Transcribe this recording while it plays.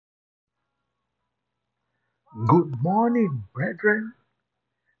Good morning, brethren.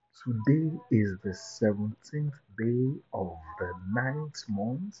 Today is the 17th day of the ninth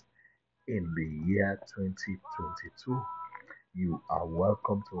month in the year 2022. You are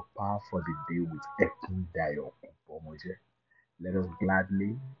welcome to Power for the Day with Ekin Dayo Kupomoje. Let us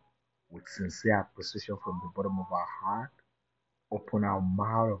gladly, with sincere appreciation from the bottom of our heart, open our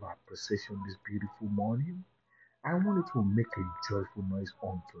mouth of appreciation this beautiful morning. I want you to make a joyful noise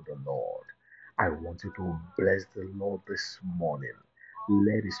unto the Lord. I want you to bless the Lord this morning.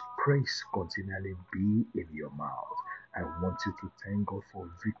 Let his praise continually be in your mouth. I want you to thank God for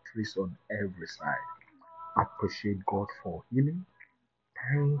victories on every side. Appreciate God for healing.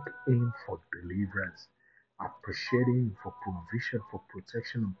 Thank him for deliverance. Appreciate him for provision, for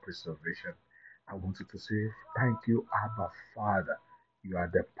protection and preservation. I want you to say, thank you, Abba Father. You are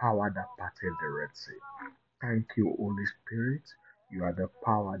the power that parted the Red Sea. Thank you, Holy Spirit. You are the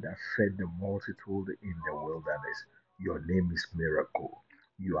power that fed the multitude in the wilderness. Your name is Miracle.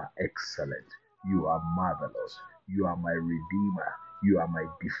 You are excellent. You are marvelous. You are my Redeemer. You are my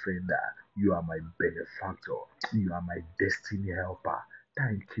Defender. You are my Benefactor. You are my Destiny Helper.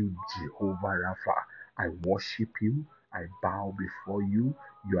 Thank you, Jehovah Rapha. I worship you. I bow before you.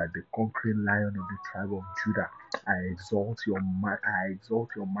 You are the conquering lion of the tribe of Judah. I exalt your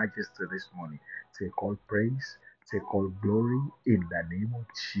majesty this morning. Take all praise, take all glory in the name of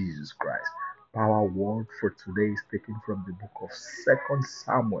Jesus Christ. Power word for today is taken from the book of Second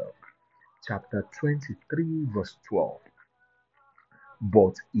Samuel, chapter 23, verse 12.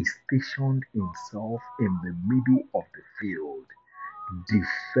 But he stationed himself in the middle of the field,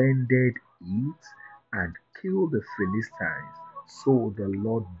 defended it, and killed the Philistines. So the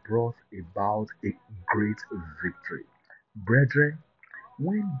Lord brought about a great victory. Brethren,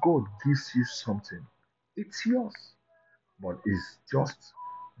 when God gives you something, it's yours. But it's not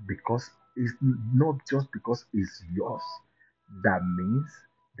just because it's yours. That means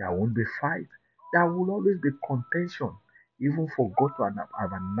there won't be fight. There will always be contention. Even for God to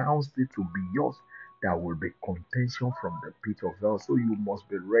have announced it to be yours, there will be contention from the pit of hell. So you must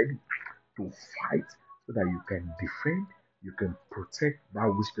be ready to fight so that you can defend, you can protect that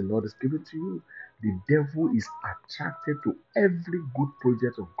which the Lord has given to you. The devil is attracted to every good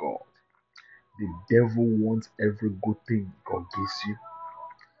project of God. The devil wants every good thing God gives you.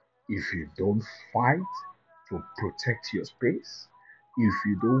 If you don't fight to protect your space, if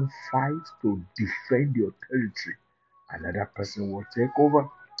you don't fight to defend your territory, another person will take over.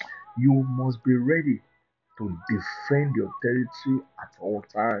 You must be ready to defend your territory at all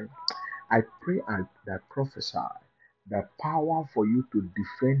times. I pray that prophesy the power for you to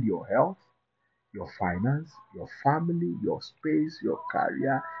defend your health, your finance, your family, your space, your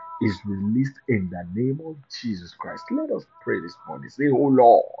career is released in the name of Jesus Christ. Let us pray this morning. Say, oh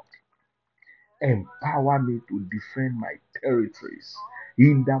Lord, empower me to defend my territories.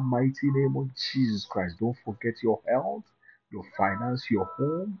 In the mighty name of Jesus Christ, don't forget your health, your finance, your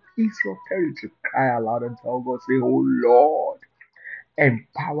home is your territory. Cry aloud and tell God, say, oh Lord,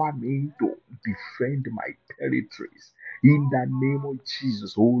 empower me to defend my territories. In the name of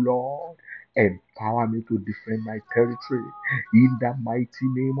Jesus, oh Lord, empower me to defend my territory. In the mighty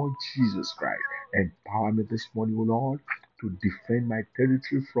name of Jesus Christ, empower me this morning, oh Lord, to defend my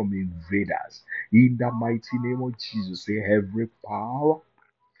territory from invaders. In the mighty name of Jesus, say every power,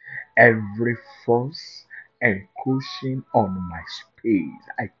 every force encroaching on my space,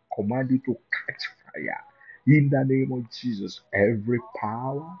 I command you to catch fire. In the name of Jesus, every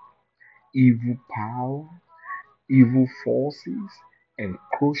power, evil forces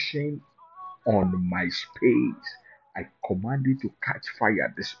encroaching on my space, I command you to catch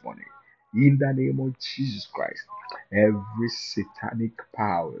fire this morning. In the name of Jesus Christ, every satanic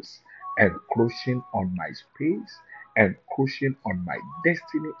powers encroaching on my space, encroaching on my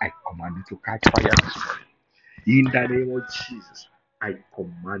destiny, I command you to catch fire this morning. In the name of Jesus, I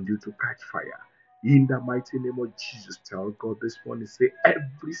command you to catch fire. In the mighty name of Jesus, tell God this morning, say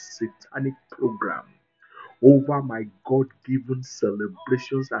every satanic program over my God given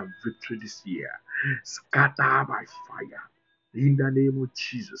celebrations and victory this year, scatter by fire. In the name of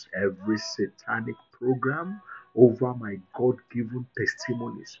Jesus, every satanic program over my God given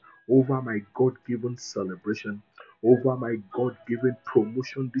testimonies, over my God given celebration, over my God given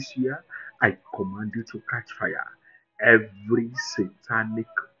promotion this year, I command you to catch fire. Every satanic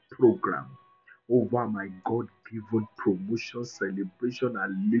program over my God given promotion, celebration,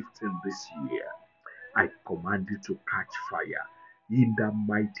 and lifting this year, I command you to catch fire. In the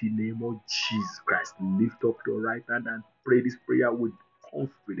mighty name of Jesus Christ, lift up your right hand and pray this prayer with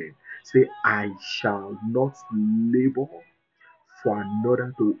confidence. Say, I shall not labor for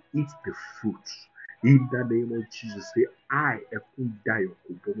another to eat the fruit. In the name of Jesus, say, I, Ekundayo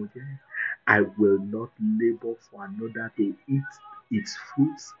Kubomoje, I will not labor for another to eat its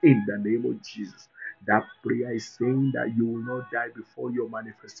fruits in the name of Jesus. That prayer is saying that you will not die before your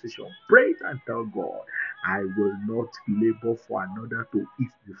manifestation. Pray it and tell God, I will not labor for another to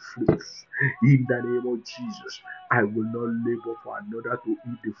eat the fruits. In the name of Jesus, I will not labor for another to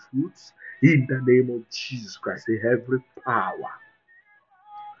eat the fruits. In the name of Jesus Christ, say, every power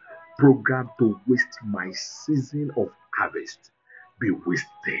program to waste my season of harvest be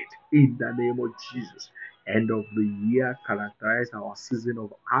wasted in the name of Jesus. End of the year characterize our season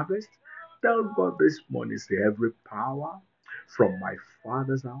of harvest. Tell God this morning, say every power from my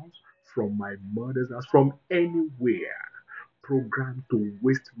father's house, from my mother's house, from anywhere programmed to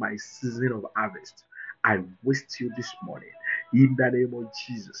waste my season of harvest. I waste you this morning in the name of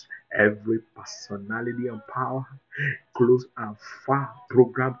Jesus. Every personality and power close and far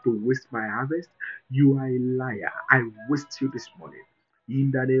programmed to waste my harvest, you are a liar. I waste you this morning.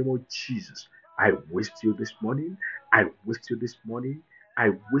 In the name of Jesus, I waste you this morning. I waste you this morning. I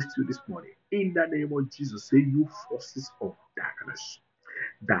waste you this morning. In the name of Jesus, say you forces of darkness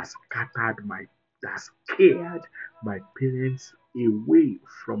that scattered my, that scared my parents away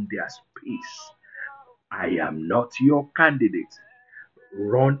from their space. I am not your candidate.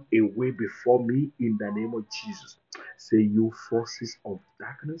 Run away before me in the name of Jesus. Say, you forces of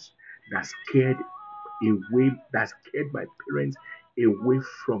darkness that scared that scared my parents away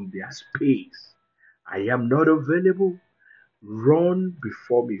from their space. I am not available. Run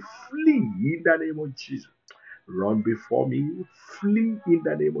before me. Flee in the name of Jesus. Run before me. Flee in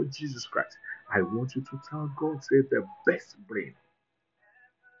the name of Jesus Christ. I want you to tell God, say, the best brain,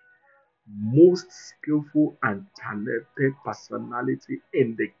 most skillful and talented personality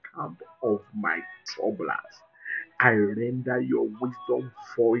in the camp of my troublers. I render your wisdom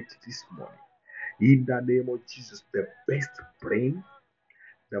void this morning. In the name of Jesus, the best brain,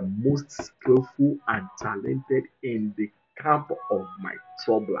 the most skillful and talented in the camp of my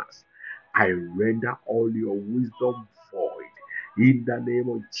troublers. I render all your wisdom void. In the name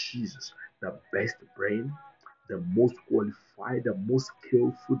of Jesus, the best brain, the most qualified, the most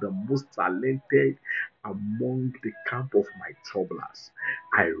skillful, the most talented among the camp of my troublers.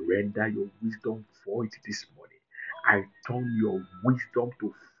 I render your wisdom void this morning. I turn your wisdom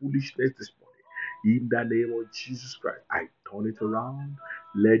to foolishness this morning. In the name of Jesus Christ, I turn it around.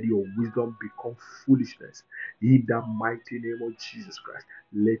 Let your wisdom become foolishness. In the mighty name of Jesus Christ,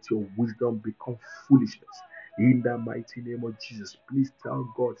 let your wisdom become foolishness. In the mighty name of Jesus, please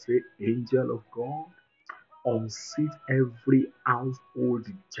tell God, say, angel of God, unseat every household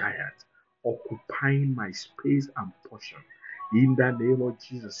giant occupying my space and portion. In the name of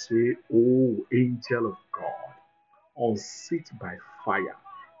Jesus, say, oh, angel of God, unseat by fire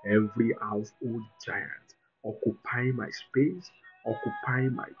every household giant occupying my space,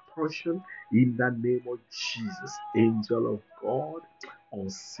 occupying my portion. In the name of Jesus, angel of God,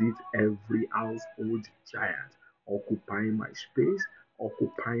 unseat every household giant occupying my space,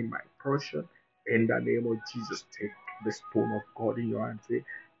 occupying my portion. In the name of Jesus, take the stone of God in your hand. Say,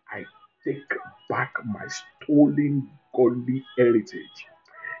 I take back my stolen godly heritage.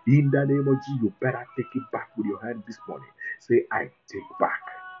 In the name of Jesus, you better take it back with your hand this morning. Say, I take back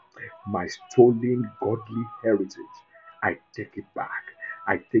my stolen godly heritage. I take it back.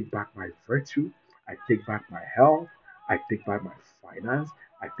 I take back my virtue. I take back my health. I take back my finance.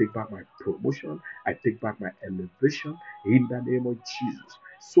 I take back my promotion. I take back my elevation in the name of Jesus.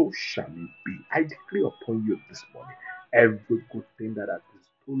 So shall it be. I declare upon you this morning every good thing that has been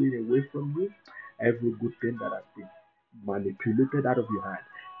stolen away from you, every good thing that has been manipulated out of your hand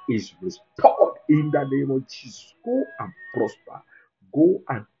is restored in the name of Jesus. Go and prosper. Go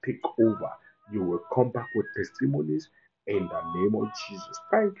and take over. You will come back with testimonies in the name of Jesus.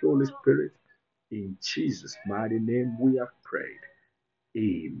 Thank you, Holy Spirit. In Jesus' mighty name we have prayed.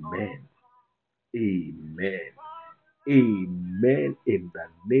 Amen. Amen. Amen. In the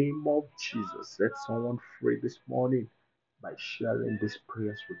name of Jesus. Set someone free this morning by sharing these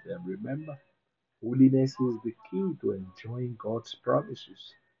prayers with them. Remember, holiness is the key to enjoying God's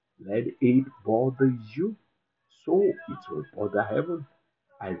promises. Let it bother you, so it will bother heaven.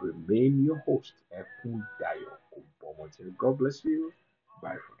 I remain your host, Ekun Dayo Kumpomoche. God bless you.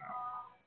 Bye for now.